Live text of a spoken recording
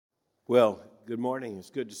Well, good morning. It's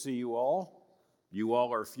good to see you all. You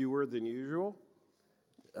all are fewer than usual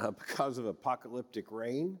because of apocalyptic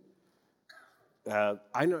rain.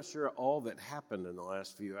 I'm not sure all that happened in the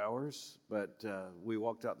last few hours, but we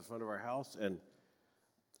walked out the front of our house and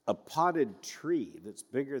a potted tree that's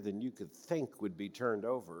bigger than you could think would be turned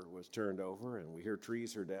over was turned over, and we hear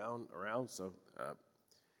trees are down around, so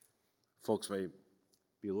folks may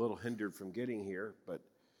be a little hindered from getting here, but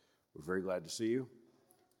we're very glad to see you.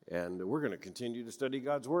 And we're going to continue to study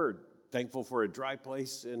God's Word. Thankful for a dry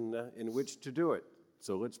place in which to do it.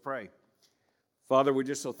 So let's pray. Father, we're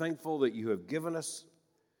just so thankful that you have given us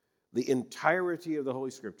the entirety of the Holy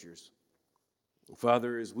Scriptures.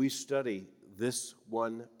 Father, as we study this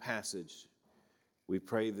one passage, we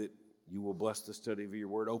pray that you will bless the study of your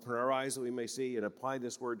Word. Open our eyes that we may see and apply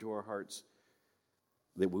this Word to our hearts,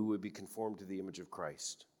 that we would be conformed to the image of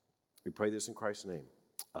Christ. We pray this in Christ's name.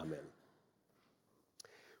 Amen.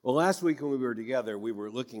 Well, last week when we were together, we were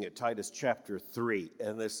looking at Titus chapter 3,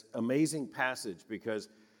 and this amazing passage because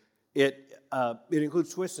it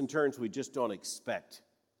includes twists and turns we just don't expect.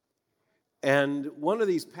 And one of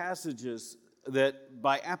these passages that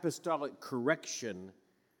by apostolic correction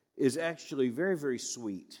is actually very, very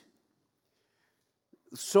sweet.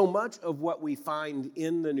 So much of what we find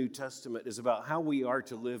in the New Testament is about how we are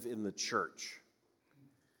to live in the church.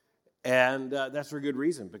 And that's for good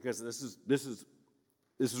reason, because this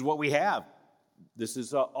is what we have. This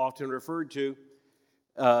is often referred to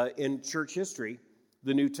in church history,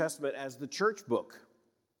 the New Testament, as the church book.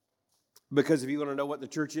 Because if you want to know what the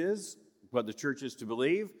church is to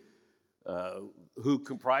believe, who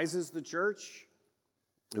comprises the church,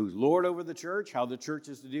 who's Lord over the church, how the church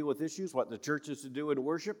is to deal with issues, what the church is to do in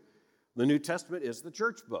worship, the New Testament is the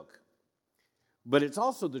church book. But it's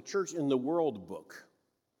also the church in the world book.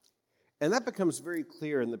 And that becomes very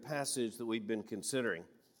clear in the passage that we've been considering.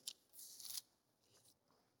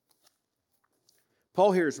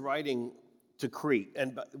 Paul here is writing to Crete.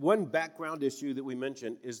 And one background issue that we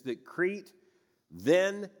mentioned is that Crete,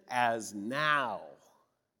 then as now,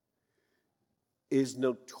 is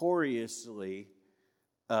notoriously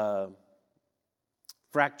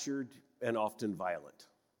fractured and often violent.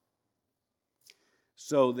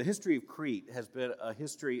 So the history of Crete has been a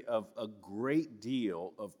history of a great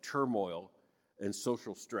deal of turmoil and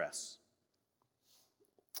social stress.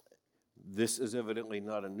 This is evidently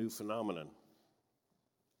not a new phenomenon.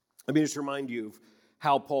 Let me just remind you of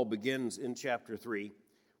how Paul begins in chapter 3.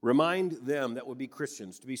 Remind them that would be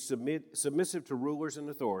Christians to be submissive to rulers and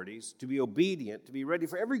authorities, to be obedient, to be ready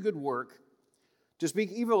for every good work, to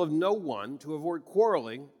speak evil of no one, to avoid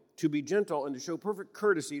quarreling, to be gentle, and to show perfect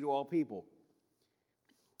courtesy to all people.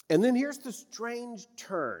 And then here's the strange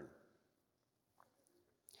turn.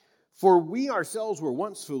 For we ourselves were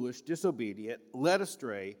once foolish, disobedient, led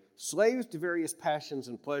astray, slaves to various passions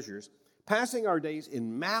and pleasures, passing our days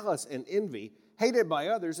in malice and envy, hated by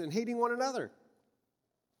others and hating one another.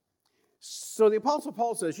 So the Apostle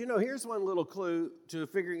Paul says, here's one little clue to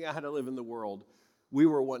figuring out how to live in the world. We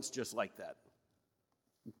were once just like that.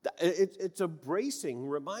 It's a bracing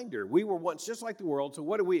reminder. We were once just like the world, so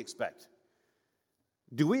what do we expect?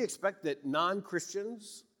 Do we expect that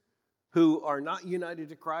non-Christians who are not united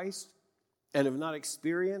to Christ and have not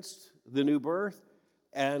experienced the new birth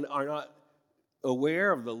and are not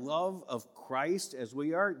aware of the love of Christ as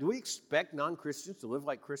we are, do we expect non-Christians to live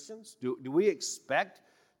like Christians? Do we expect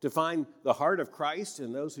to find the heart of Christ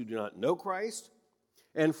in those who do not know Christ?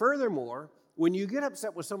 And furthermore, when you get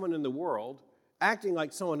upset with someone in the world, acting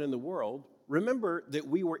like someone in the world, remember that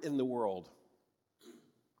we were in the world.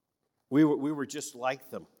 We were just like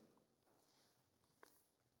them.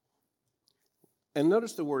 And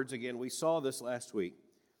notice the words again. We saw this last week.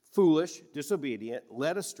 Foolish, disobedient,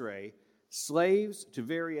 led astray, slaves to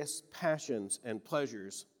various passions and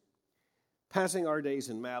pleasures, passing our days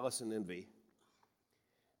in malice and envy,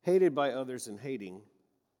 hated by others and hating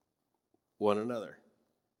one another.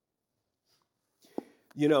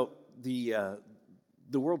 The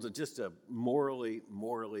world's just a morally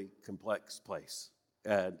complex place.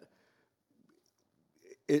 And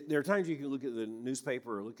there are times you can look at the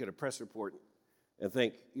newspaper or look at a press report and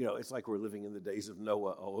think, it's like we're living in the days of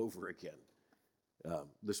Noah all over again.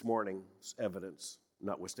 This morning's evidence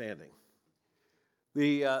notwithstanding.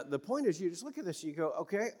 The point is, you just look at this, you go,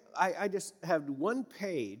 okay, I just have one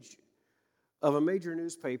page of a major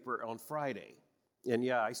newspaper on Friday. And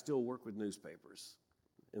yeah, I still work with newspapers.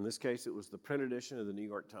 In this case, it was the print edition of the New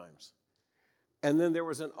York Times. And then there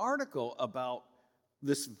was an article about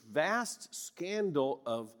this vast scandal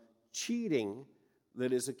of cheating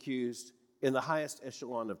that is accused in the highest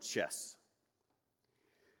echelon of chess.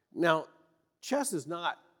 Now, chess is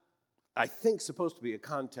not I think, supposed to be a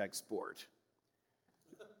contact sport.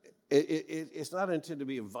 It's not intended to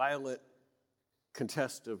be a violent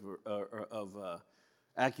contest of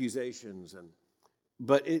accusations,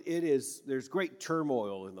 but it is. There's great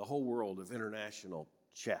turmoil in the whole world of international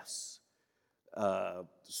chess.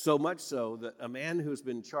 So much so that a man who's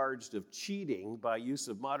been charged of cheating by use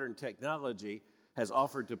of modern technology has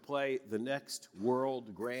offered to play the next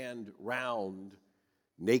World Grand Round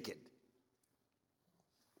naked.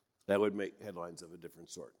 That would make headlines of a different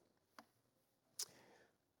sort.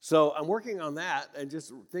 So I'm working on that and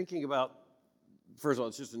just thinking about, first of all,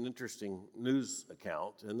 it's just an interesting news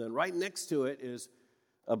account. And then right next to it is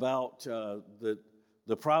about the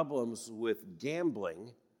problems with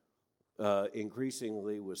gambling,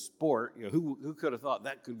 increasingly with sport. Who could have thought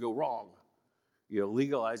that could go wrong?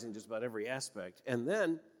 Legalizing just about every aspect. And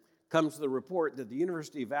then comes the report that the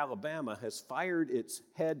University of Alabama has fired its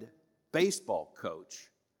head baseball coach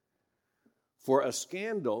for a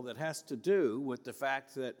scandal that has to do with the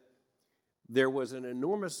fact that there was an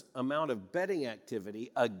enormous amount of betting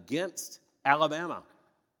activity against Alabama.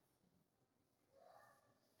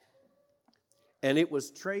 And it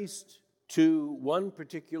was traced to one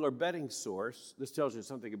particular betting source. This tells you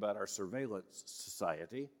something about our surveillance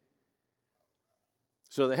society.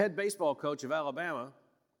 So the head baseball coach of Alabama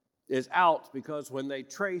is out because when they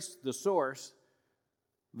traced the source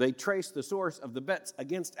of the bets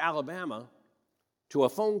against Alabama to a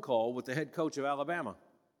phone call with the head coach of Alabama.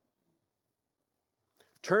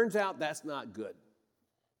 Turns out that's not good.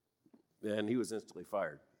 And he was instantly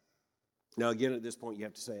fired. Now, again, at this point, you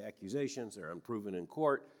have to say accusations are unproven in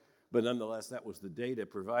court, but nonetheless, that was the data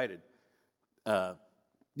provided.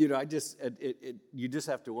 You just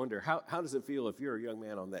have to wonder, how does it feel if you're a young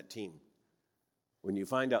man on that team? When you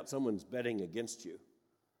find out someone's betting against you,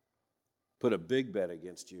 put a big bet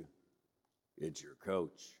against you, it's your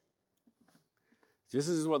coach. This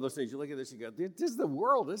is one of those things, you look at this, you go, this is the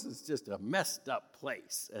world, this is just a messed up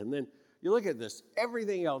place. And then you look at this,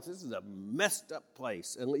 everything else, this is a messed up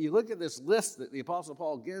place. And you look at this list that the Apostle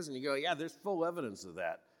Paul gives, and you go, yeah, there's full evidence of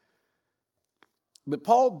that. But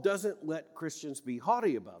Paul doesn't let Christians be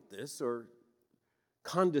haughty about this or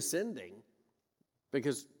condescending,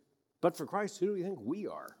 because, but for Christ, who do you think we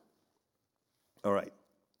are? All right.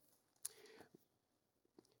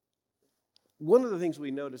 One of the things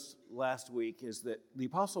we noticed last week is that the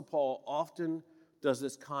Apostle Paul often does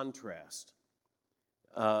this contrast,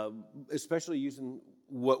 especially using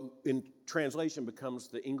what in translation becomes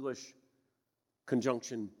the English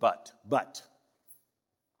conjunction but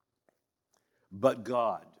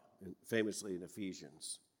God, famously in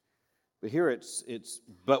Ephesians. But here it's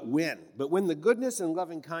but when the goodness and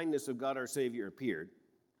loving kindness of God our Savior appeared,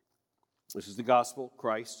 this is the gospel,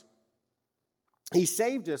 Christ, He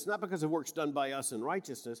saved us not because of works done by us in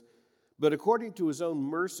righteousness, but according to His own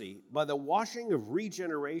mercy, by the washing of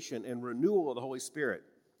regeneration and renewal of the Holy Spirit,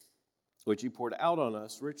 which He poured out on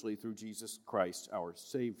us richly through Jesus Christ our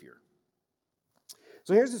Savior.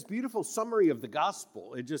 So here's this beautiful summary of the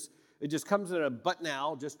gospel. It just comes in a but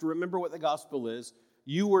now, just to remember what the gospel is.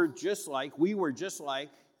 We were just like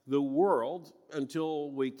the world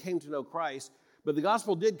until we came to know Christ, but the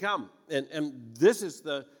gospel did come. And this is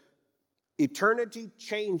the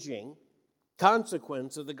eternity-changing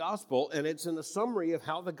consequence of the gospel, and it's in a summary of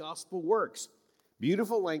how the gospel works.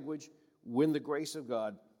 Beautiful language, when the grace of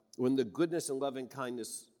God, when the goodness and loving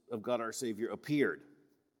kindness of God our Savior appeared.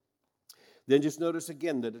 Then just notice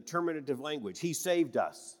again the determinative language. He saved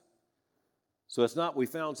us. So it's not we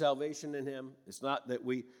found salvation in Him. It's not that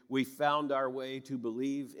we found our way to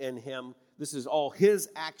believe in Him. This is all His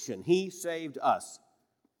action. He saved us.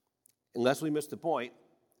 Unless we miss the point,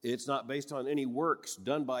 it's not based on any works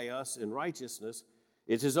done by us in righteousness.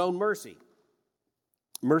 It's His own mercy.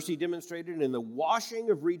 Mercy demonstrated in the washing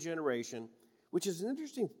of regeneration, which is an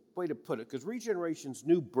interesting way to put it, because regeneration's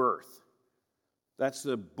new birth. That's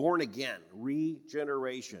the born again,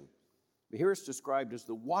 regeneration. But here it's described as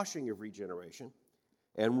the washing of regeneration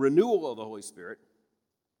and renewal of the Holy Spirit,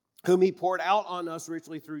 whom He poured out on us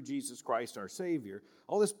richly through Jesus Christ our Savior.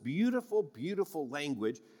 All this beautiful, beautiful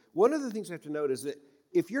language. One of the things you have to note is that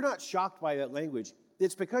if you're not shocked by that language,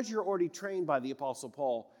 it's because you're already trained by the Apostle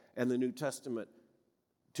Paul and the New Testament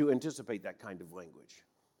to anticipate that kind of language.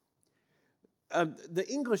 The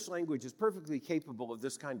English language is perfectly capable of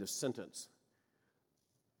this kind of sentence.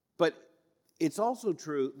 But it's also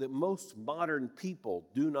true that most modern people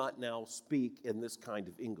do not now speak in this kind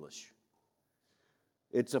of English.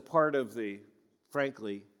 It's a part of the,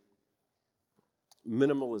 frankly,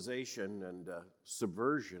 minimalization and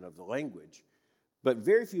subversion of the language. But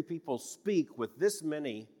very few people speak with this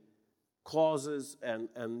many clauses and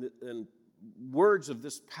words of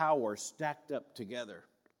this power stacked up together.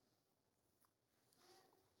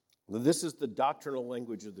 This is the doctrinal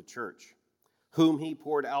language of the church, whom he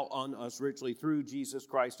poured out on us richly through Jesus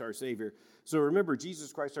Christ our Savior. So remember,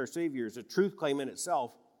 Jesus Christ our Savior is a truth claim in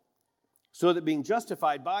itself, so that being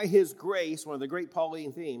justified by his grace, one of the great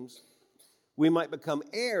Pauline themes, we might become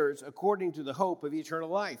heirs according to the hope of eternal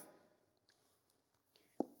life.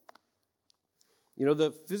 You know,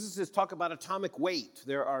 the physicists talk about atomic weight.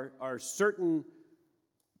 There's certain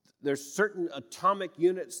atomic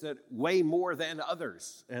units that weigh more than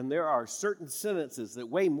others, and there are certain sentences that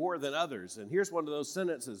weigh more than others. And here's one of those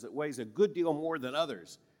sentences that weighs a good deal more than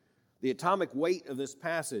others. The atomic weight of this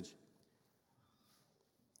passage,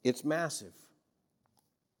 it's massive.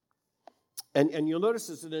 And you'll notice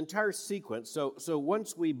it's an entire sequence. So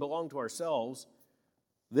once we belong to ourselves,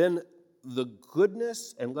 then the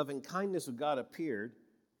goodness and loving kindness of God appeared.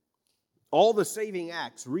 All the saving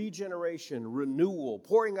acts, regeneration, renewal,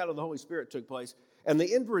 pouring out of the Holy Spirit took place. And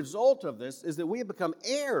the end result of this is that we have become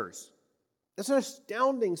heirs. That's an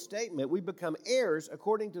astounding statement. We become heirs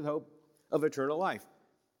according to the hope of eternal life.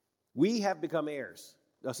 We have become heirs.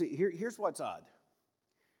 Now see, here's what's odd.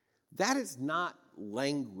 That is not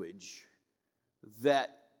language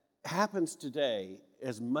that happens today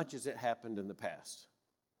as much as it happened in the past.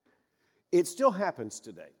 It still happens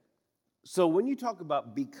today. So when you talk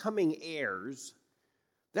about becoming heirs,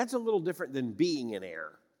 that's a little different than being an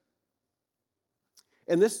heir.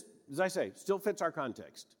 And this, as I say, still fits our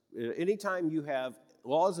context. Anytime you have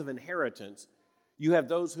laws of inheritance, you have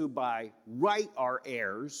those who by right are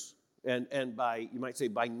heirs, and by, you might say,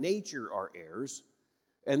 by nature are heirs,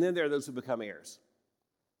 and then there are those who become heirs.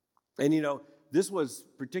 And you know, this was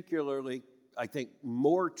particularly, I think,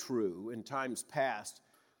 more true in times past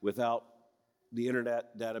without the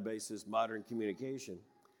internet, databases, modern communication.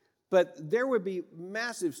 But there would be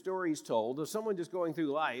massive stories told of someone just going through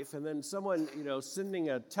life and then someone,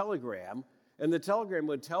 sending a telegram, and the telegram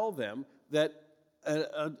would tell them that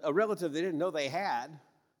a relative they didn't know they had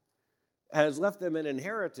has left them an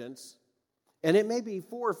inheritance, and it may be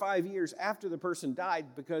 4 or 5 years after the person died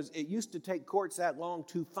because it used to take courts that long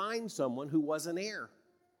to find someone who was an heir.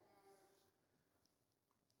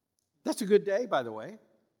 That's a good day, by the way.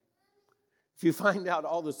 If you find out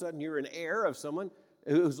all of a sudden you're an heir of someone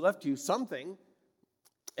who's left you something,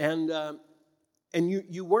 and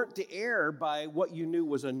you weren't the heir by what you knew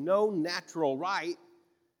was a known natural right,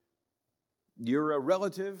 you're a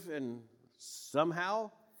relative, and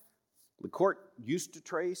somehow the court used to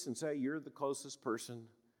trace and say you're the closest person.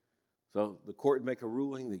 So the court would make a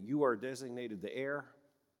ruling that you are designated the heir.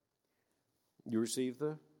 You receive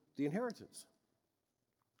the inheritance.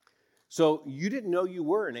 So you didn't know you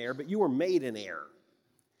were an heir, but you were made an heir.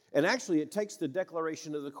 And actually, it takes the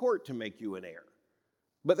declaration of the court to make you an heir.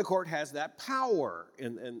 But the court has that power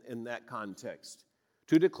in that context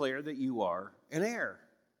to declare that you are an heir.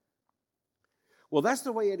 Well, that's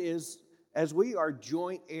the way it is as we are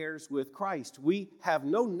joint heirs with Christ. We have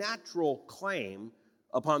no natural claim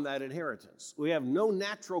upon that inheritance. We have no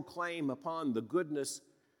natural claim upon the goodness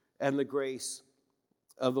and the grace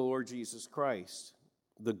of the Lord Jesus Christ.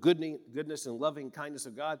 The goodness and loving kindness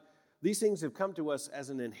of God, these things have come to us as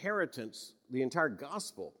an inheritance. The entire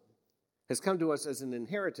gospel has come to us as an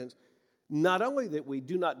inheritance, not only that we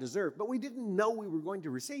do not deserve, but we didn't know we were going to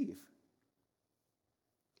receive.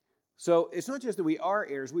 So it's not just that we are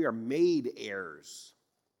heirs, we are made heirs.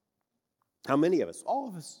 How many of us? All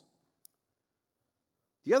of us.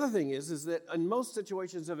 The other thing is that in most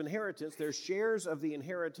situations of inheritance, there's shares of the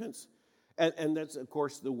inheritance, and that's, of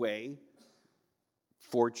course, the way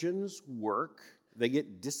fortunes work. They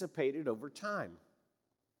get dissipated over time.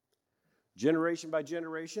 Generation by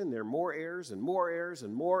generation, there are more heirs and more heirs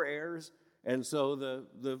and more heirs, and so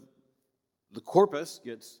the corpus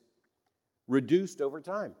gets reduced over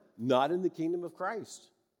time. Not in the kingdom of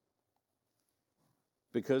Christ,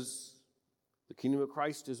 because the kingdom of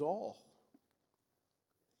Christ is all.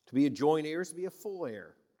 To be a joint heir is to be a full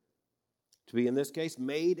heir. To be, in this case,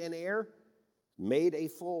 made an heir, made a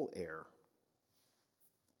full heir.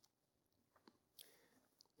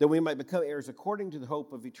 That we might become heirs according to the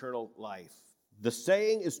hope of eternal life. The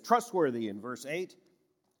saying is trustworthy in verse 8,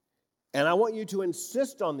 and I want you to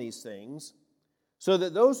insist on these things so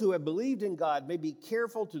that those who have believed in God may be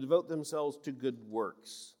careful to devote themselves to good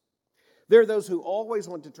works. There are those who always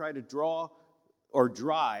want to try to draw or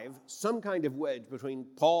drive some kind of wedge between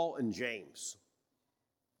Paul and James.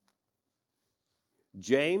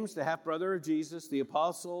 James, the half-brother of Jesus, the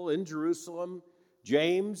apostle in Jerusalem,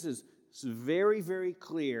 James is very, very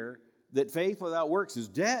clear that faith without works is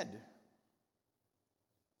dead.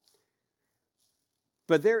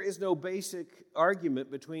 But there is no basic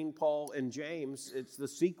argument between Paul and James. It's the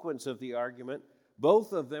sequence of the argument.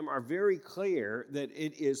 Both of them are very clear that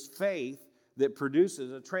it is faith that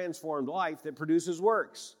produces a transformed life that produces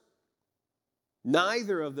works.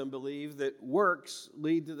 Neither of them believe that works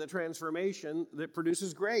lead to the transformation that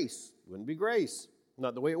produces grace. It wouldn't be grace,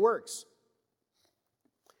 not the way it works.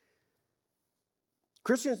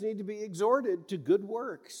 Christians need to be exhorted to good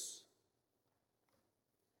works.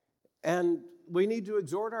 And we need to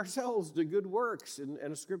exhort ourselves to good works in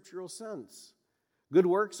a scriptural sense. Good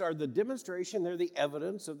works are the demonstration, they're the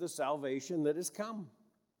evidence of the salvation that has come.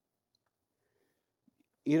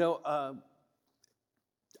 You know,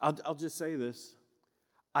 I'll just say this.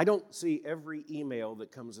 I don't see every email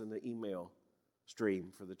that comes in the email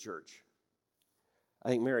stream for the church. I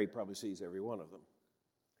think Mary probably sees every one of them.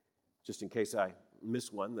 Just in case I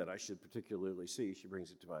miss one that I should particularly see, she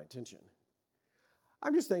brings it to my attention.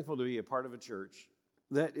 I'm just thankful to be a part of a church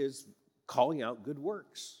that is calling out good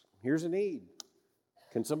works. Here's a need.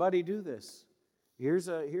 Can somebody do this? Here's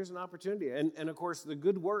an opportunity. And of course, the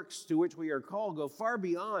good works to which we are called go far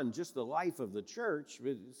beyond just the life of the church.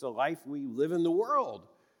 It's the life we live in the world.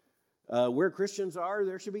 Where Christians are,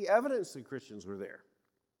 there should be evidence that Christians were there.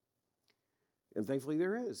 And thankfully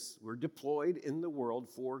there is. We're deployed in the world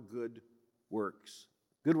for good works.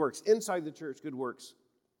 Good works inside the church, good works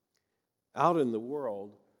out in the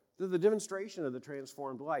world. They're the demonstration of the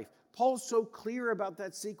transformed life. Paul's so clear about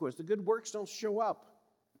that sequence. The good works don't show up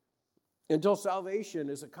until salvation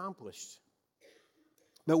is accomplished.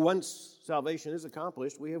 But once salvation is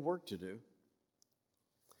accomplished, we have work to do.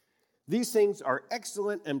 These things are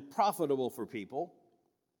excellent and profitable for people.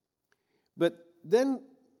 But then,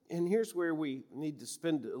 and here's where we need to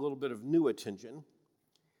spend a little bit of new attention.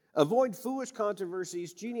 Avoid foolish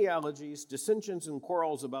controversies, genealogies, dissensions, and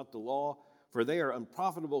quarrels about the law, for they are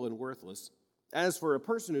unprofitable and worthless. As for a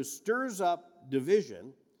person who stirs up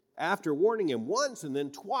division, after warning him once and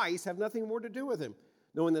then twice, have nothing more to do with him.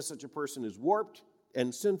 Knowing that such a person is warped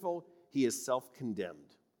and sinful, he is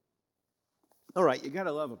self-condemned. All right, you got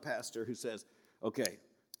to love a pastor who says, okay,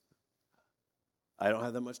 I don't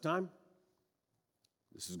have that much time.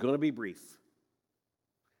 This is going to be brief.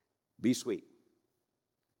 Be sweet.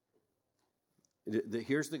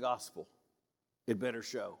 Here's the gospel. It better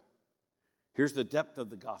show. Here's the depth of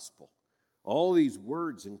the gospel. All these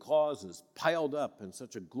words and clauses piled up in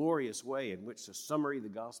such a glorious way in which the summary of the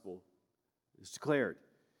gospel is declared.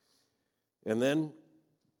 And then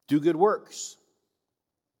do good works.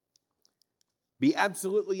 Be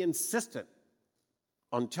absolutely insistent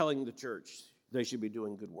on telling the church they should be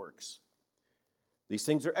doing good works. These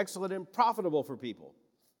things are excellent and profitable for people.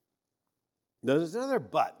 Now, there's another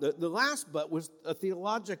but. The last but was a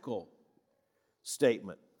theological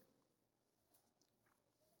statement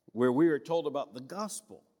where we are told about the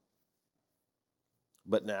gospel.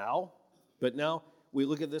 But now we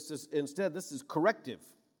look at this as, instead, this is corrective.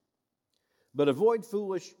 But avoid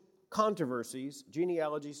foolish controversies,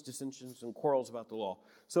 genealogies, dissensions, and quarrels about the law.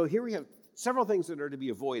 So here we have several things that are to be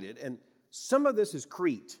avoided, and some of this is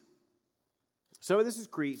Crete. Some of this is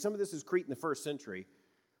Crete in the first century.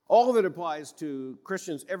 All of it applies to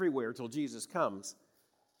Christians everywhere till Jesus comes.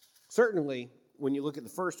 Certainly, when you look at the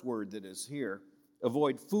first word that is here,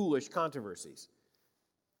 avoid foolish controversies.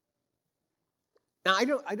 Now, I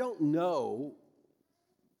don't know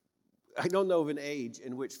of an age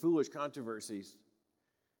in which foolish controversies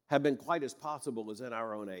have been quite as possible as in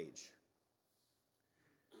our own age.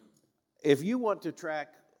 If you want to track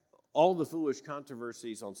all the foolish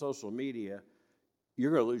controversies on social media,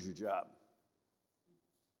 you're going to lose your job.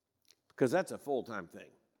 Because that's a full-time thing.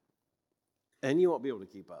 And you won't be able to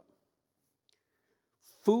keep up.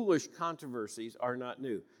 Foolish controversies are not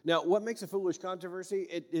new. Now, what makes a foolish controversy?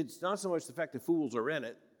 It's not so much the fact that fools are in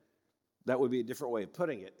it. That would be a different way of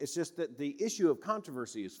putting it. It's just that the issue of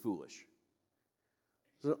controversy is foolish.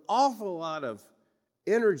 There's an awful lot of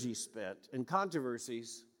energy spent in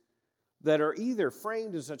controversies that are either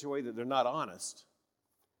framed in such a way that they're not honest,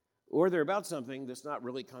 or they're about something that's not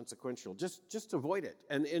really consequential. Just avoid it.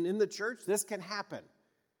 And in the church, this can happen.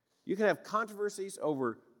 You can have controversies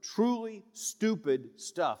over truly stupid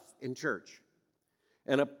stuff in church.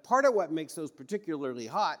 And a part of what makes those particularly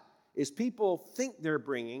hot is people think they're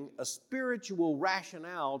bringing a spiritual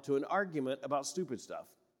rationale to an argument about stupid stuff.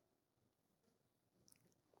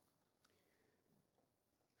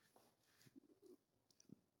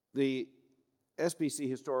 The SBC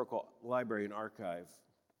Historical Library and Archive,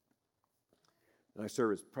 and I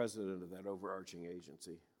serve as president of that overarching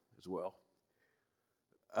agency as well.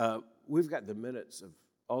 We've got the minutes of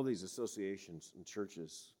all these associations and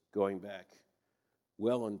churches going back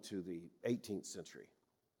well into the 18th century.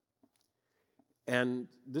 And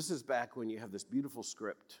this is back when you have this beautiful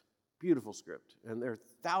script, and there are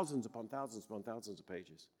thousands upon thousands upon thousands of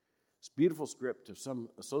pages. This beautiful script of some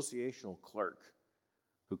associational clerk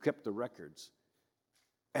who kept the records.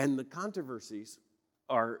 And the controversies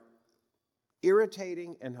are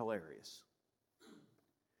irritating and hilarious.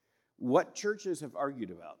 What churches have argued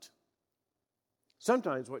about.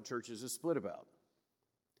 Sometimes what churches have split about.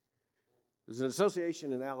 There's an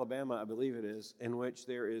association in Alabama, I believe it is, in which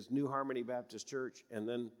there is New Harmony Baptist Church, and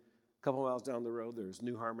then a couple miles down the road, there's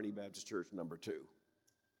New Harmony Baptist Church number 2.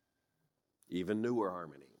 Even newer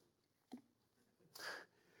Harmony.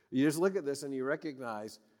 You just look at this and you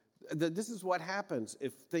recognize that this is what happens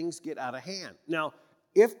if things get out of hand. Now,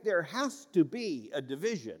 if there has to be a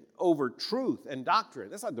division over truth and doctrine,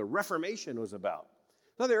 that's what the Reformation was about.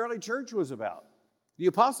 That's what the early church was about. The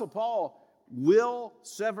Apostle Paul will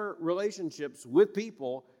sever relationships with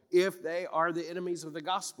people if they are the enemies of the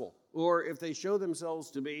gospel or if they show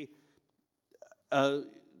themselves to be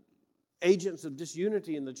agents of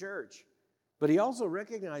disunity in the church. But he also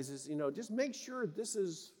recognizes, just make sure this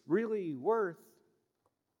is really worth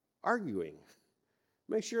arguing.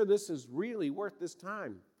 Make sure this is really worth this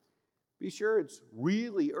time. Be sure it's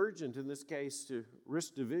really urgent in this case to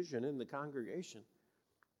risk division in the congregation.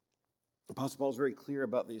 Apostle Paul is very clear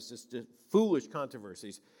about these just foolish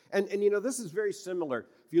controversies. And this is very similar.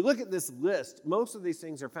 If you look at this list, most of these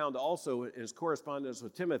things are found also in his correspondence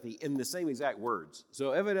with Timothy in the same exact words.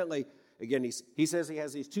 So evidently, again, he says he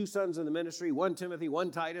has these 2 sons in the ministry, one Timothy,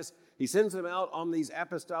 one Titus. He sends them out on these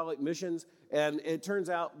apostolic missions, and it turns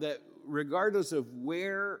out that regardless of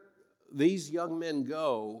where these young men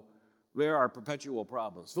go, there are perpetual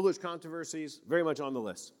problems. Foolish controversies, very much on the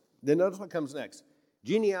list. Then notice what comes next.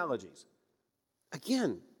 Genealogies.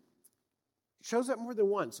 Again, shows up more than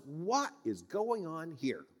once. What is going on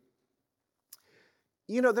here?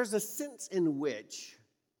 There's a sense in which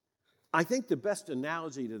I think the best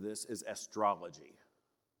analogy to this is astrology.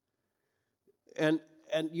 And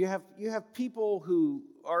you have people who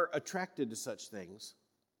are attracted to such things.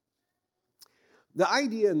 The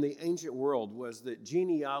idea in the ancient world was that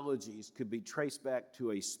genealogies could be traced back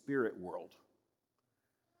to a spirit world.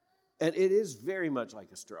 And it is very much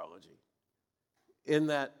like astrology in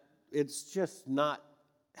that it's just not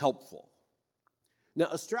helpful. Now,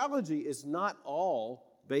 astrology is not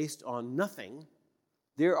all based on nothing.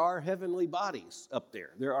 There are heavenly bodies up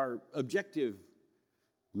there. There are objective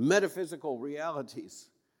metaphysical realities.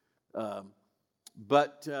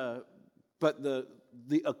 But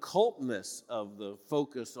the occultness of the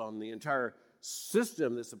focus on the entire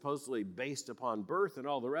system that's supposedly based upon birth and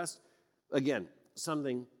all the rest, again,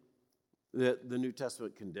 something that the New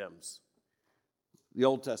Testament condemns. The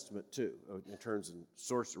Old Testament, too, in terms of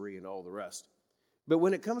sorcery and all the rest. But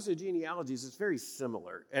when it comes to genealogies, it's very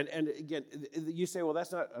similar. And again, you say, well,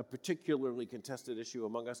 that's not a particularly contested issue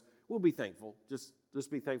among us. We'll be thankful. Just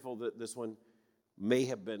be thankful that this one may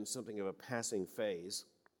have been something of a passing phase.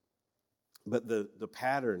 But the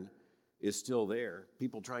pattern is still there.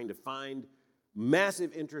 People trying to find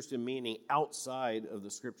massive interest and meaning outside of the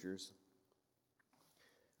Scriptures.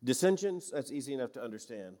 Dissensions, that's easy enough to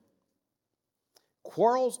understand.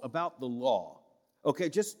 Quarrels about the law. Okay,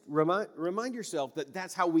 just remind yourself that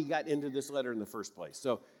that's how we got into this letter in the first place.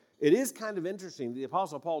 So it is kind of interesting. The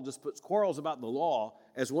Apostle Paul just puts quarrels about the law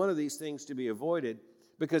as one of these things to be avoided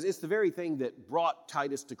because it's the very thing that brought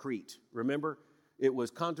Titus to Crete. Remember? It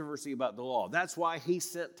was controversy about the law. That's why he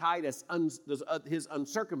sent Titus, his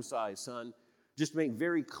uncircumcised son, just to make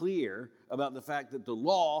very clear about the fact that the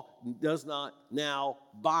law does not now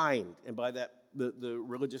bind, and by that, the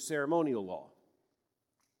religious ceremonial law.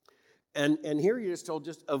 And here you're just told,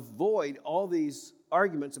 just avoid all these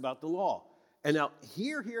arguments about the law. And now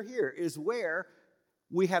here is where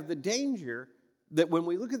we have the danger that when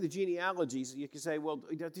we look at the genealogies, you can say, well,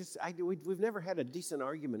 we've never had a decent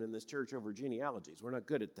argument in this church over genealogies. We're not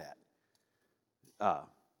good at that.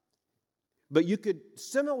 But you could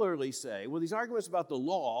similarly say, well, these arguments about the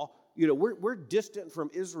law, we're distant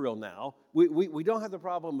from Israel now. We don't have the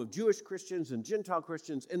problem of Jewish Christians and Gentile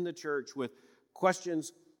Christians in the church with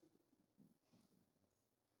questions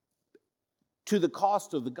to the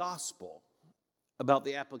cost of the gospel about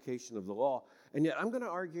the application of the law. And yet I'm going to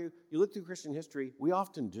argue, you look through Christian history, we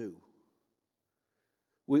often do.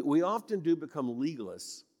 We often do become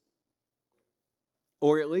legalists,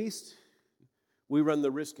 or at least we run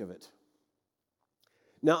the risk of it.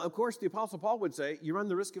 Now, of course, the Apostle Paul would say you run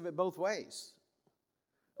the risk of it both ways,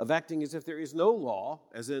 of acting as if there is no law,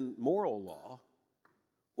 as in moral law,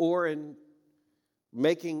 or in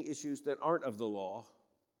making issues that aren't of the law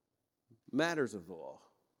matters of the law.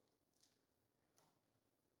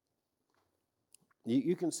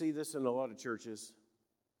 You can see this in a lot of churches.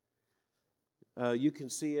 You can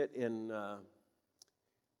see it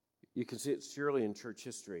surely in church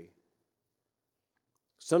history.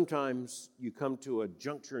 Sometimes you come to a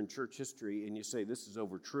juncture in church history and you say, this is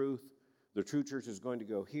over truth. The true church is going to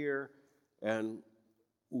go here. And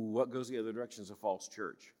what goes the other direction is a false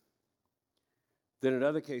church. Then in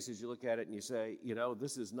other cases, you look at it and you say,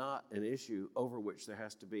 this is not an issue over which there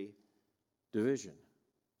has to be division.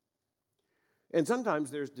 And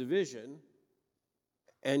sometimes there's division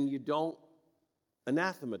and you don't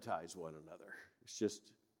anathematize one another.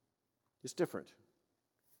 It's different.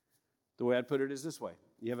 The way I'd put it is this way.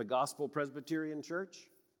 You have a gospel Presbyterian church.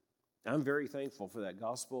 I'm very thankful for that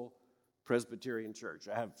gospel Presbyterian church.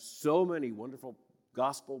 I have so many wonderful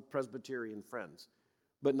gospel Presbyterian friends,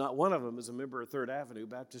 but not one of them is a member of Third Avenue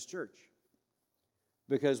Baptist Church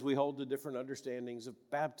because we hold the different understandings of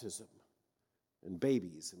baptism and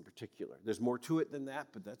babies in particular. There's more to it than that,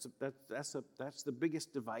 but that's the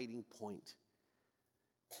biggest dividing point.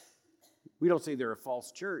 We don't say they're a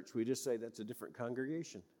false church. We just say that's a different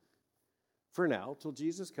congregation. For now, till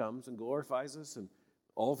Jesus comes and glorifies us and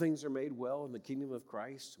all things are made well in the kingdom of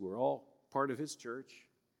Christ. We're all part of his church.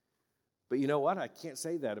 But you know what? I can't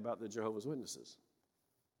say that about the Jehovah's Witnesses.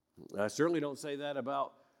 I certainly don't say that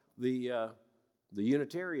about the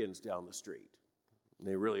Unitarians down the street.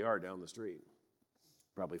 They really are down the street.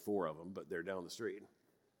 Probably 4 of them, but they're down the street.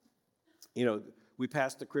 We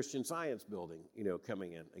passed the Christian Science building,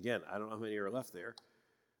 coming in. Again, I don't know how many are left there.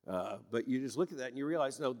 But you just look at that and you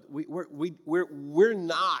realize, no, we're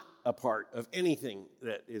not a part of anything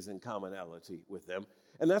that is in commonality with them,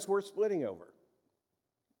 and that's worth splitting over.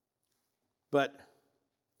 But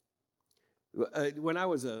when I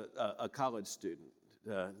was a college student,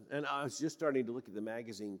 and I was just starting to look at the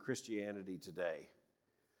magazine Christianity Today,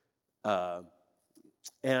 so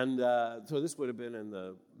this would have been in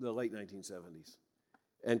the late 1970s,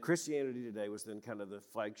 and Christianity Today was then kind of the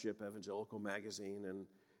flagship evangelical magazine, and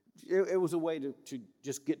it was a way to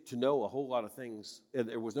just get to know a whole lot of things. And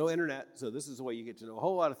there was no internet, so this is the way you get to know a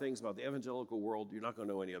whole lot of things about the evangelical world you're not going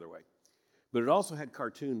to know any other way. But it also had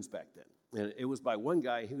cartoons back then, and it was by one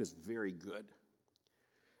guy who was very good.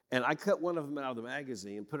 And I cut one of them out of the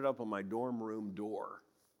magazine and put it up on my dorm room door,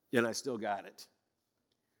 and I still got it.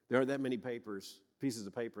 There aren't that many pieces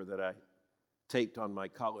of paper that I taped on my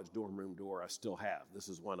college dorm room door I still have. This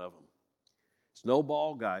is one of them. It's an old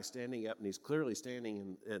bald guy standing up, and he's clearly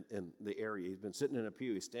standing in the area. He's been sitting in a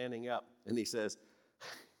pew. He's standing up, and he says,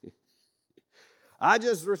 I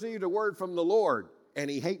just received a word from the Lord, and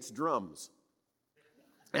he hates drums.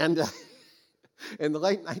 And in the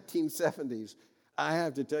late 1970s, I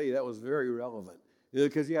have to tell you, that was very relevant.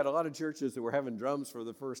 Because you had a lot of churches that were having drums for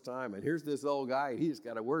the first time, and here's this old guy, and he's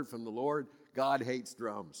got a word from the Lord. God hates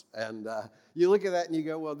drums, and you look at that and you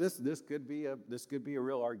go, well, this could be a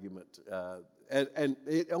real argument, and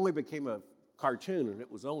it only became a cartoon, and it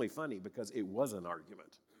was only funny because it was an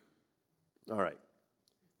argument. All right,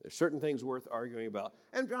 there's certain things worth arguing about,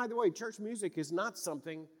 and by the way, church music is not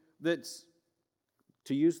something that's,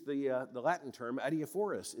 to use the Latin term,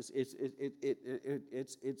 adiaphoros.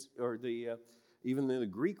 It's or the even the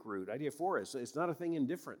Greek root, adiaphoros. It's not a thing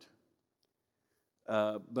indifferent,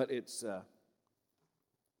 but it's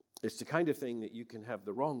the kind of thing that you can have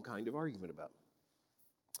the wrong kind of argument about.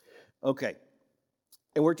 Okay,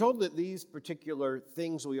 and we're told that these particular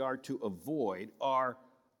things we are to avoid are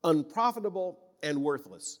unprofitable and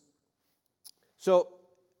worthless. So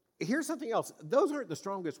here's something else. Those aren't the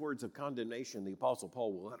strongest words of condemnation the Apostle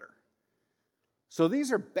Paul will utter. So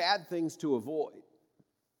these are bad things to avoid.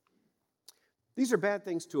 These are bad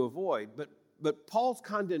things to avoid, but Paul's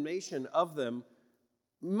condemnation of them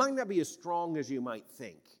might not be as strong as you might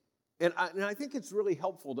think. And I think it's really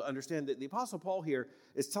helpful to understand that the Apostle Paul here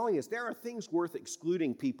is telling us there are things worth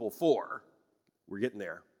excluding people for. We're getting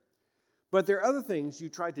there. But there are other things you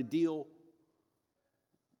try to deal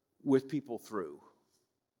with people through.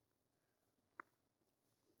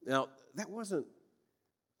 Now, that wasn't,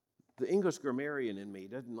 the English grammarian in me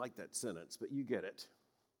doesn't like that sentence, but you get it.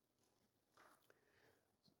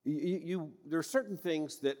 There are certain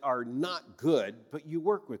things that are not good, but you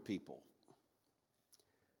work with people.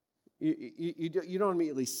 You don't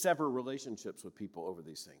immediately sever relationships with people over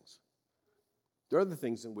these things. There are other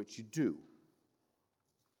things in which you do.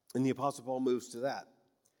 And the Apostle Paul moves to that.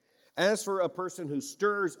 As for a person who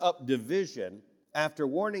stirs up division, after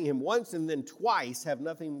warning him once and then twice, have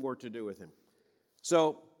nothing more to do with him.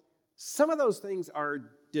 So some of those things are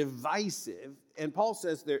divisive, and Paul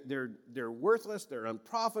says they're worthless, they're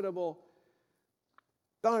unprofitable,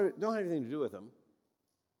 don't have anything to do with them.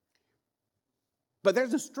 But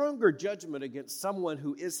there's a stronger judgment against someone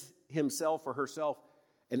who is himself or herself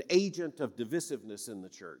an agent of divisiveness in the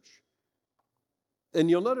church. And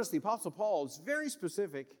you'll notice the Apostle Paul is very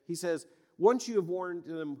specific. He says, once you have warned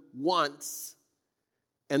them once,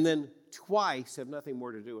 and then twice, have nothing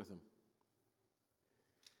more to do with them.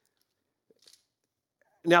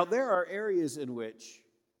 Now, there are areas in which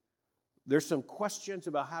there's some questions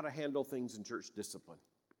about how to handle things in church discipline.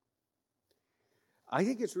 I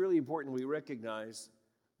think it's really important we recognize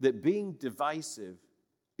that being divisive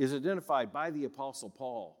is identified by the Apostle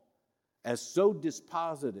Paul as so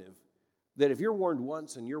dispositive that if you're warned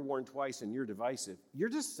once and you're warned twice and you're divisive, you're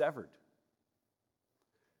just severed.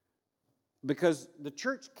 Because the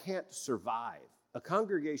church can't survive, a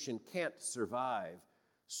congregation can't survive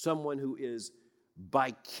someone who is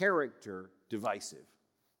by character divisive.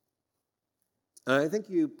 And I think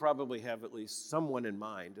you probably have at least someone in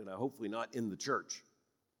mind, and hopefully not in the church.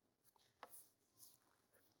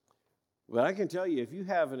 But I can tell you, if you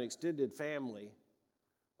have an extended family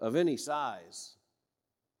of any size,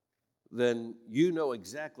 then you know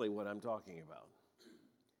exactly what I'm talking about.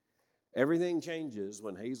 Everything changes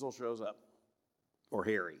when Hazel shows up, or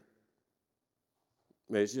Harry.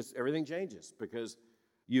 It's just, everything changes because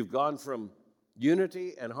you've gone from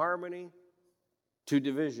unity and harmony to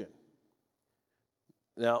division.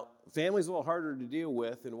 Now, family's a little harder to deal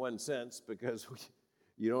with in one sense because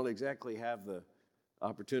you don't exactly have the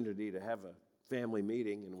opportunity to have a family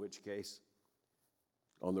meeting, in which case,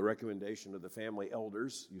 on the recommendation of the family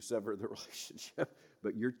elders, you sever the relationship,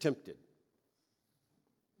 but you're tempted.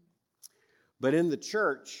 But in the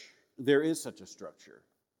church, there is such a structure.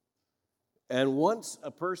 And once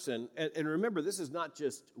a person, and remember, this is not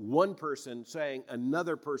just one person saying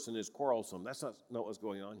another person is quarrelsome. That's not what's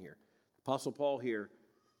going on here. Apostle Paul here,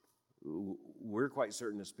 we're quite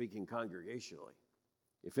certain is speaking congregationally.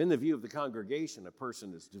 If in the view of the congregation a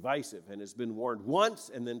person is divisive and has been warned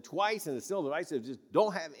once and then twice and is still divisive, just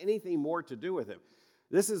don't have anything more to do with him.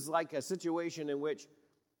 This is like a situation in which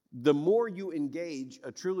the more you engage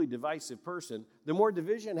a truly divisive person, the more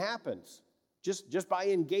division happens just by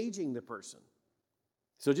engaging the person.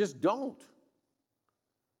 So just don't.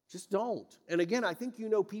 Just don't. And again, I think you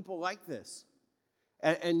know people like this.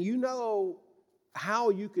 And you know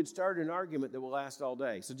how you could start an argument that will last all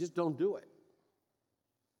day. So just don't do it.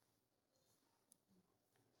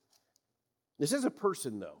 This is a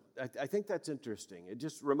person, though. I think that's interesting. It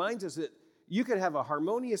just reminds us that you can have a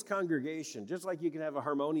harmonious congregation, just like you can have a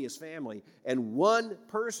harmonious family, and one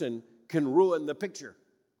person can ruin the picture.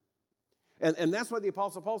 And that's what the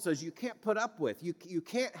Apostle Paul says you can't put up with. You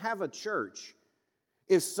can't have a church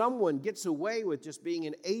if someone gets away with just being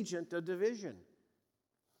an agent of division.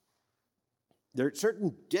 There are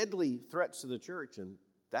certain deadly threats to the church, and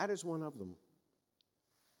that is one of them.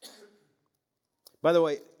 By the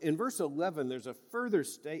way, in verse 11, there's a further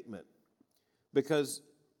statement, because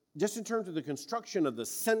just in terms of the construction of the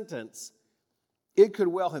sentence, it could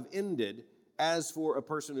well have ended, as for a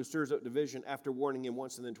person who stirs up division after warning him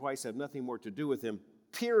once and then twice, have nothing more to do with him,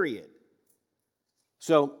 period.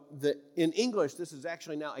 So in English, this is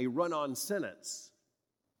actually now a run-on sentence.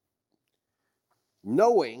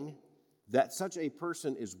 Knowing that such a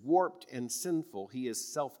person is warped and sinful, he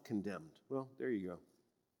is self-condemned. Well, there you go.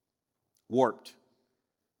 Warped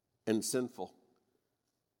and sinful,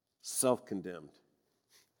 self-condemned.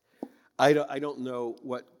 I don't know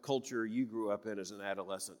what culture you grew up in as an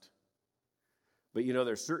adolescent, but you know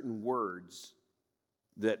there's certain words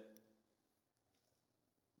that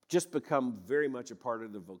just become very much a part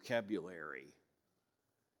of the vocabulary,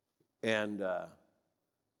 and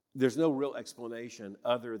there's no real explanation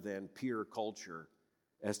other than pure culture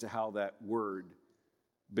as to how that word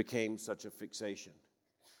became such a fixation.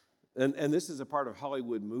 And this is a part of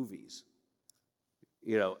Hollywood movies.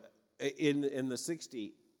 You know, in the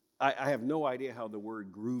 60s, I have no idea how the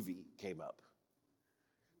word groovy came up.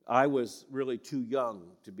 I was really too young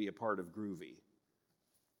to be a part of groovy.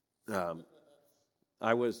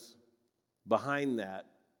 I was behind that,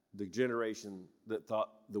 the generation that thought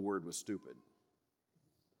the word was stupid.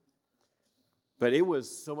 But it was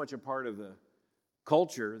so much a part of the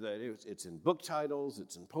culture that it's in book titles,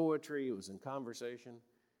 it's in poetry, it was in conversation.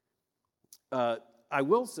 I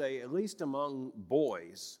will say, at least among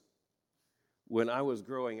boys, when I was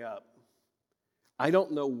growing up, I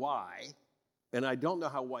don't know why, and I don't know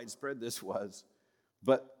how widespread this was,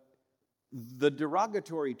 but the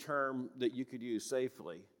derogatory term that you could use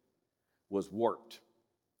safely was warped.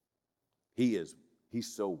 He's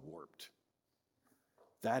so warped.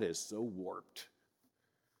 That is so warped.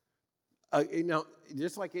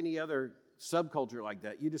 Just like any other subculture like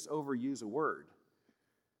that, you just overuse a word.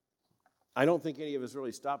 I don't think any of us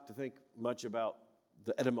really stopped to think much about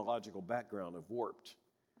the etymological background of warped.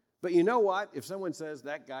 But you know what? If someone says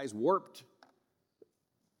that guy's warped,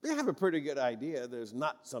 they have a pretty good idea there's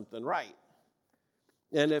not something right.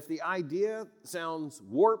 And if the idea sounds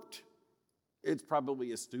warped, it's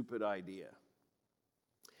probably a stupid idea.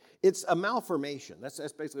 It's a malformation. That's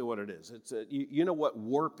basically what it is. You know what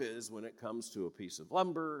warp is when it comes to a piece of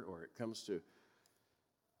lumber or it comes to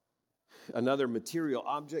another material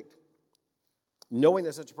object. Knowing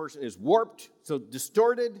that such a person is warped, so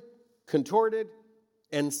distorted, contorted,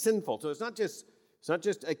 and sinful. So it's not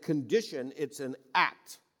just a condition, it's an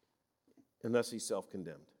act. And thus he's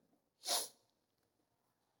self-condemned.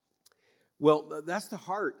 Well, that's the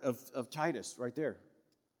heart of Titus right there.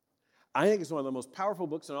 I think it's one of the most powerful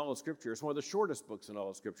books in all of Scripture. It's one of the shortest books in all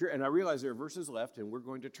of Scripture. And I realize there are verses left, and we're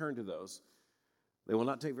going to turn to those. They will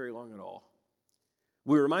not take very long at all.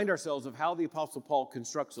 We remind ourselves of how the Apostle Paul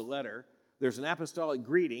constructs a letter. There's an apostolic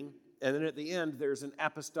greeting, and then at the end, there's an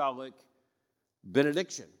apostolic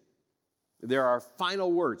benediction. There are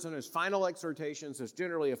final words. Sometimes final exhortations. There's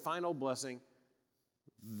generally a final blessing.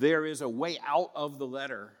 There is a way out of the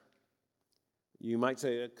letter. You might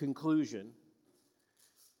say a conclusion.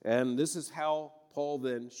 And this is how Paul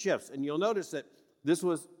then shifts. And you'll notice that this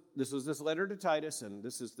was this letter to Titus, and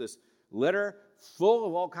this is this letter full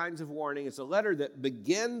of all kinds of warning. It's a letter that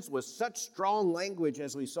begins with such strong language,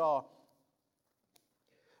 as we saw,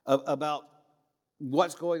 about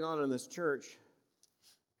what's going on in this church.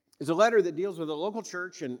 It's a letter that deals with the local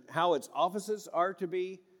church and how its offices are to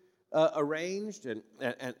be arranged and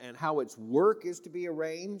how its work is to be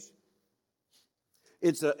arranged.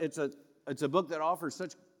 It's a book that offers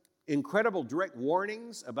such incredible direct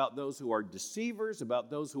warnings about those who are deceivers, about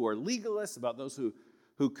those who are legalists, about those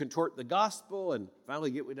who contort the gospel, and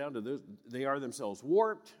finally get down to those, they are themselves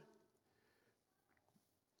warped.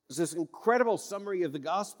 It's this incredible summary of the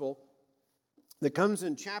gospel that comes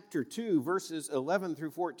in chapter 2, verses 11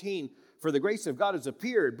 through 14. For the grace of God has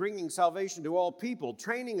appeared, bringing salvation to all people,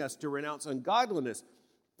 training us to renounce ungodliness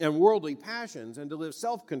and worldly passions, and to live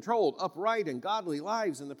self-controlled, upright, and godly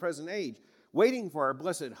lives in the present age, waiting for our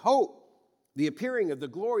blessed hope, the appearing of the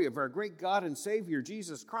glory of our great God and Savior,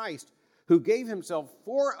 Jesus Christ, who gave himself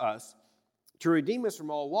for us to redeem us from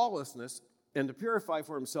all lawlessness and to purify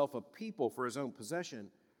for himself a people for his own possession,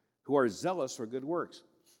 who are zealous for good works.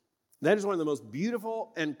 That is one of the most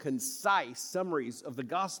beautiful and concise summaries of the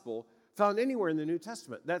gospel found anywhere in the New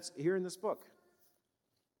Testament. That's here in this book.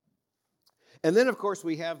 And then, of course,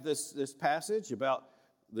 we have this passage about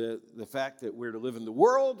the fact that we're to live in the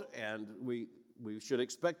world, and we should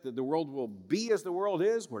expect that the world will be as the world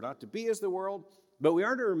is. We're not to be as the world, but we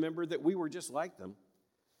are to remember that we were just like them.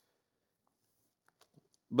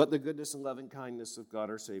 But the goodness and loving kindness of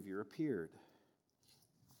God our Savior appeared.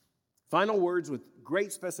 Final words with great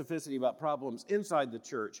specificity about problems inside the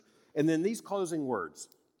church. And then these closing words.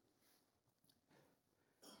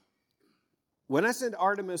 When I send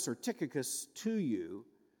Artemas or Tychicus to you,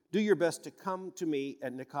 do your best to come to me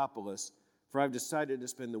at Nicopolis, for I've decided to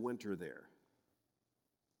spend the winter there.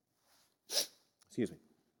 Excuse me.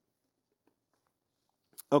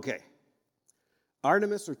 Okay.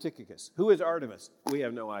 Artemas or Tychicus. Who is Artemas? We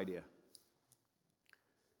have no idea.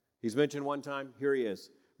 He's mentioned one time. Here he is.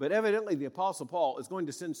 But evidently the Apostle Paul is going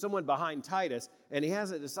to send someone behind Titus, and he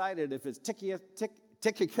hasn't decided if it's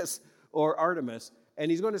Tychicus or Artemas, and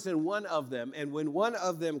he's going to send one of them. And when one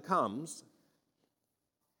of them comes,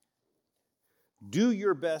 do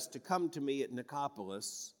your best to come to me at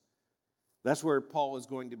Nicopolis. That's where Paul is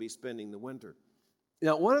going to be spending the winter.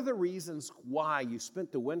 Now, one of the reasons why you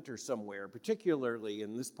spent the winter somewhere, particularly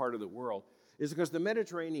in this part of the world, is because the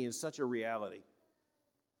Mediterranean is such a reality.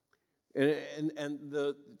 And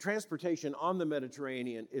the transportation on the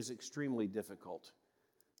Mediterranean is extremely difficult.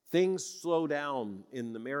 Things slow down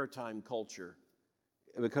in the maritime culture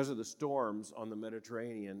because of the storms on the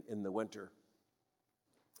Mediterranean in the winter.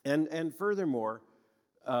 And furthermore,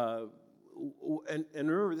 and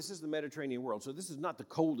remember, this is the Mediterranean world, so this is not the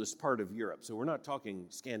coldest part of Europe, so we're not talking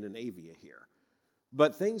Scandinavia here.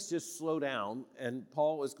 But things just slow down, and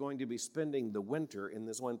Paul is going to be spending the winter in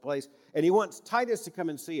this one place, and he wants Titus to come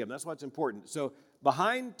and see him. That's what's important. So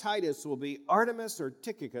behind Titus will be Artemas or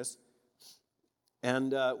Tychicus,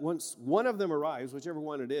 and once one of them arrives, whichever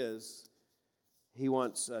one it is, he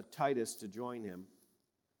wants Titus to join him.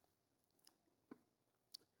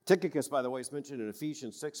 Tychicus, by the way, is mentioned in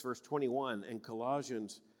Ephesians 6, verse 21, and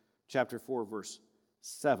Colossians chapter 4, verse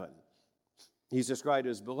 7. He's described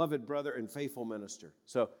as beloved brother and faithful minister.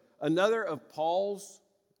 So another of Paul's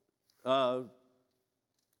young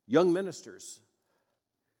ministers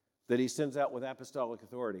that he sends out with apostolic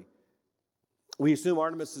authority. We assume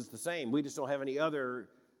Artemis is the same. We just don't have any other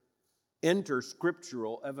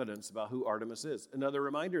interscriptural evidence about who Artemis is. Another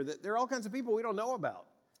reminder that there are all kinds of people we don't know about.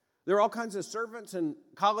 There are all kinds of servants and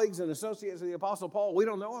colleagues and associates of the Apostle Paul we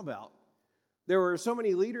don't know about. There were so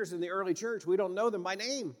many leaders in the early church, we don't know them by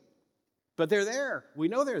name, but they're there. We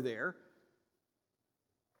know they're there.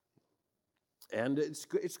 And it's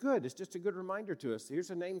good. It's just a good reminder to us. Here's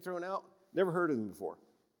a name thrown out. Never heard of them before.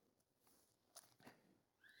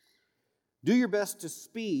 Do your best to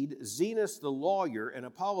speed Zenas the lawyer and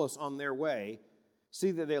Apollos on their way.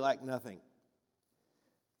 See that they lack nothing.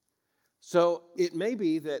 So it may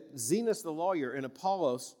be that Zenas the lawyer and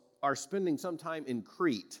Apollos are spending some time in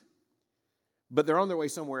Crete, but they're on their way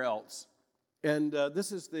somewhere else. And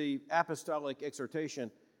this is the apostolic exhortation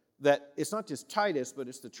that it's not just Titus, but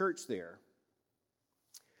it's the church there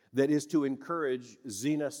that is to encourage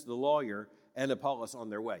Zenas the lawyer and Apollos on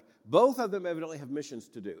their way. Both of them evidently have missions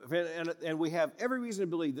to do. And we have every reason to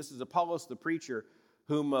believe this is Apollos the preacher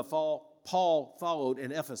whom Paul followed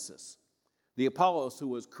in Ephesus. The Apollos who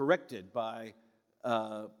was corrected by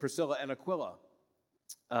Priscilla and Aquila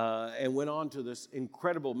and went on to this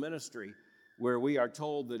incredible ministry where we are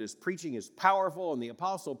told that his preaching is powerful, and the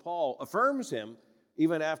Apostle Paul affirms him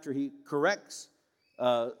even after he corrects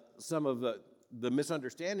some of the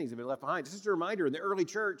misunderstandings that have been left behind. Just a reminder, in the early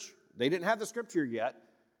church, they didn't have the scripture yet,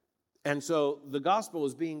 and so the gospel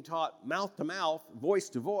is being taught mouth to mouth, voice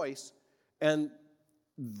to voice, and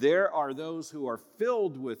there are those who are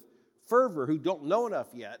filled with fervor who don't know enough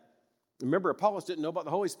yet. Remember, Apollos didn't know about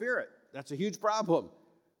the Holy Spirit. That's a huge problem.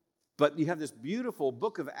 But you have this beautiful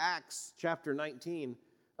book of Acts, chapter 19,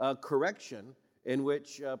 correction, in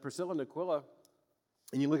which Priscilla and Aquila,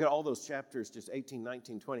 and you look at all those chapters, just 18,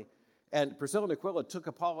 19, 20, and Priscilla and Aquila took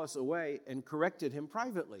Apollos away and corrected him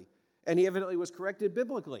privately. And he evidently was corrected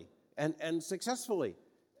biblically and successfully.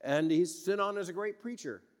 And he's sent on as a great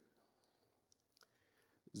preacher.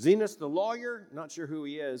 Zenas the lawyer, not sure who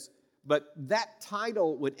he is, but that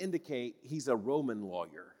title would indicate he's a Roman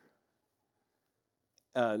lawyer.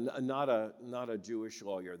 Not a Jewish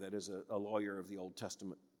lawyer, that is a lawyer of the Old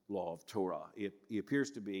Testament law of Torah. He appears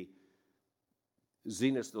to be,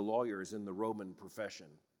 Zenas the lawyer is in the Roman profession.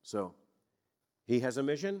 So he has a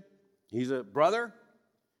mission. He's a brother.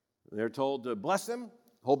 They're told to bless them,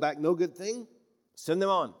 hold back no good thing, send them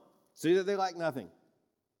on. See that they lack nothing.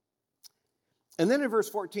 And then in verse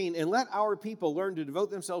 14, and let our people learn to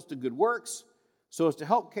devote themselves to good works so as to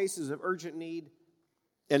help cases of urgent need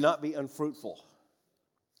and not be unfruitful.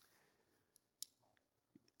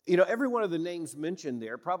 You know, every one of the names mentioned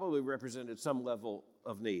there probably represented some level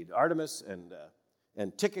of need. Artemis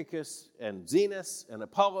and Tychicus and Zenas and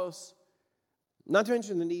Apollos, not to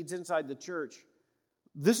mention the needs inside the church.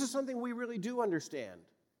 This is something we really do understand.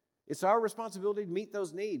 It's our responsibility to meet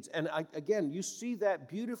those needs. And again, you see that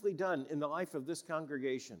beautifully done in the life of this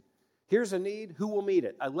congregation. Here's a need, who will meet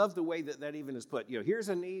it? I love the way that even is put. You know, here's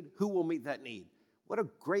a need, who will meet that need? What a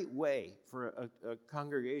great way for a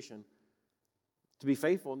congregation to be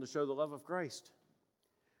faithful and to show the love of Christ.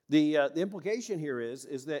 The implication here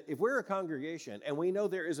is that if we're a congregation and we know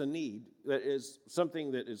there is a need that is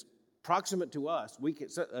something that is proximate to us,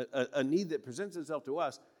 a need that presents itself to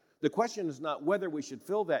us, the question is not whether we should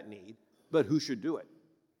fill that need, but who should do it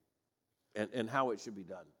and how it should be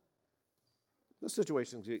done. The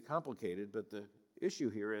situations get complicated, but the issue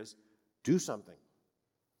here is do something.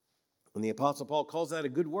 And the Apostle Paul calls that a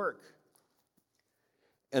good work.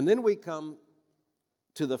 And then we come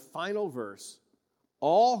to the final verse.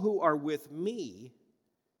 All who are with me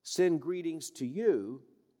send greetings to you.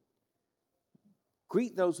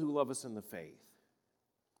 Greet those who love us in the faith.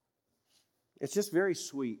 It's just very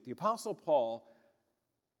sweet. The Apostle Paul,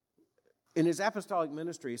 in his apostolic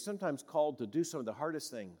ministry, is sometimes called to do some of the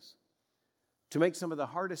hardest things, to make some of the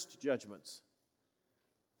hardest judgments,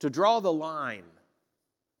 to draw the line,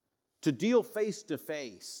 to deal face to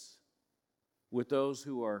face with those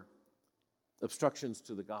who are obstructions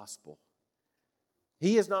to the gospel.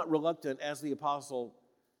 He is not reluctant, as the apostle,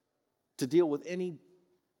 to deal with any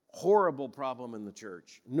horrible problem in the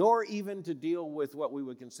church, nor even to deal with what we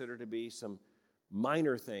would consider to be some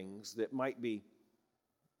minor things that might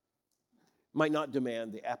not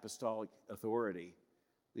demand the apostolic authority.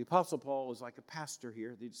 The Apostle Paul is like a pastor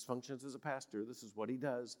here. He just functions as a pastor. This is what he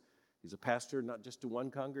does. He's a pastor not just to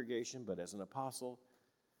one congregation, but as an apostle.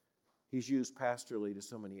 He's used pastorally to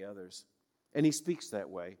so many others. And he speaks that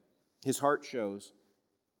way. His heart shows.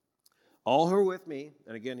 All who are with me,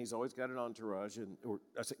 and again, he's always got an entourage,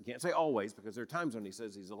 I can't say always because there are times when he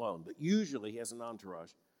says he's alone, but usually he has an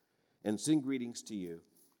entourage, and send greetings to you.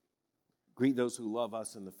 Greet those who love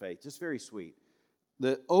us in the faith. Just very sweet.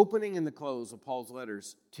 The opening and the close of Paul's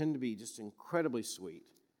letters tend to be just incredibly sweet.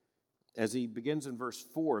 As he begins in verse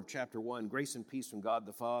 4 of chapter 1, grace and peace from God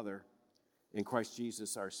the Father and Christ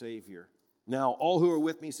Jesus our Savior. Now, all who are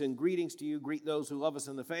with me send greetings to you. Greet those who love us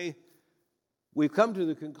in the faith. We've come to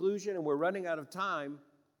the conclusion and we're running out of time.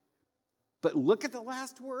 But look at the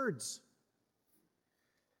last words.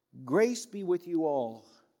 Grace be with you all.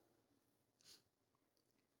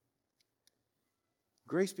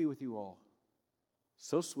 Grace be with you all.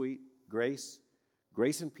 So sweet. Grace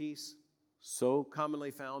and peace, so commonly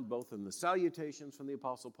found both in the salutations from the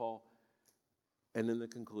Apostle Paul and in the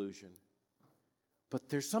conclusion. But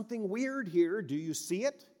there's something weird here. Do you see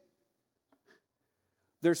it?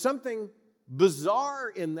 There's something bizarre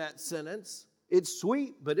in that sentence. It's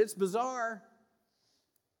sweet, but it's bizarre.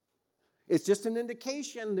 It's just an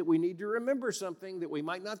indication that we need to remember something that we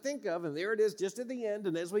might not think of. And there it is just at the end.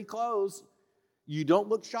 And as we close, you don't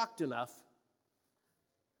look shocked enough.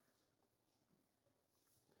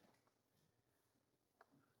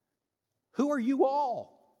 Who are you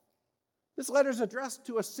all? This letter is addressed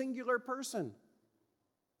to a singular person,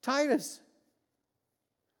 Titus.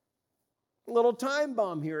 A little time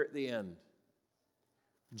bomb here at the end.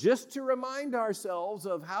 Just to remind ourselves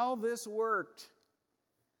of how this worked.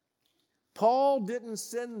 Paul didn't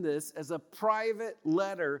send this as a private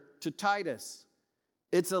letter to Titus.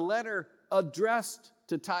 It's a letter addressed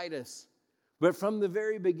to Titus. But from the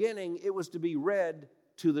very beginning, it was to be read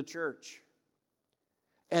to the church.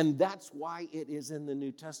 And that's why it is in the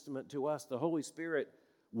New Testament to us. The Holy Spirit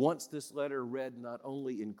wants this letter read not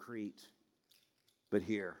only in Crete, but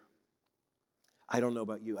here. I don't know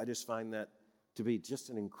about you. I just find that to be just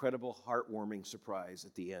an incredible, heartwarming surprise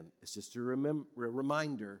at the end. It's just a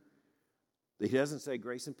reminder that he doesn't say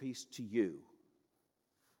grace and peace to you.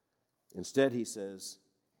 Instead, he says,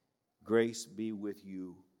 grace be with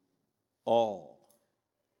you all.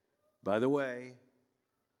 By the way,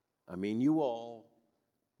 I mean you all,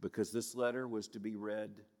 because this letter was to be read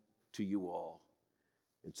to you all.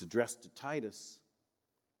 It's addressed to Titus,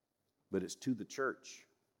 but it's to the church.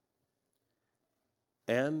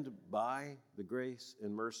 And by the grace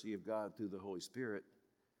and mercy of God through the Holy Spirit,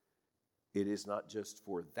 it is not just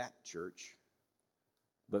for that church,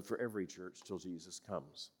 but for every church till Jesus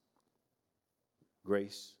comes.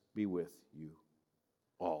 Grace be with you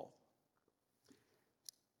all.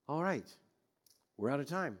 All right, we're out of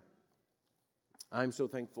time. I'm so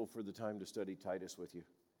thankful for the time to study Titus with you.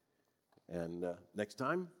 And next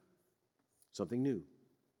time, something new.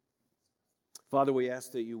 Father, we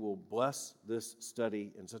ask that you will bless this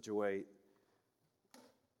study in such a way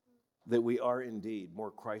that we are indeed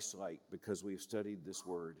more Christ-like because we've studied this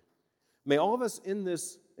word. May all of us in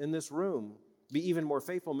this room be even more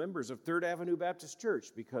faithful members of Third Avenue Baptist Church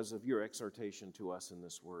because of your exhortation to us in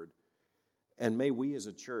this word. And may we as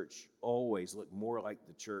a church always look more like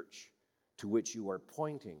the church to which you are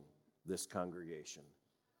pointing this congregation.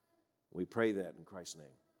 We pray that in Christ's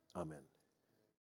name. Amen.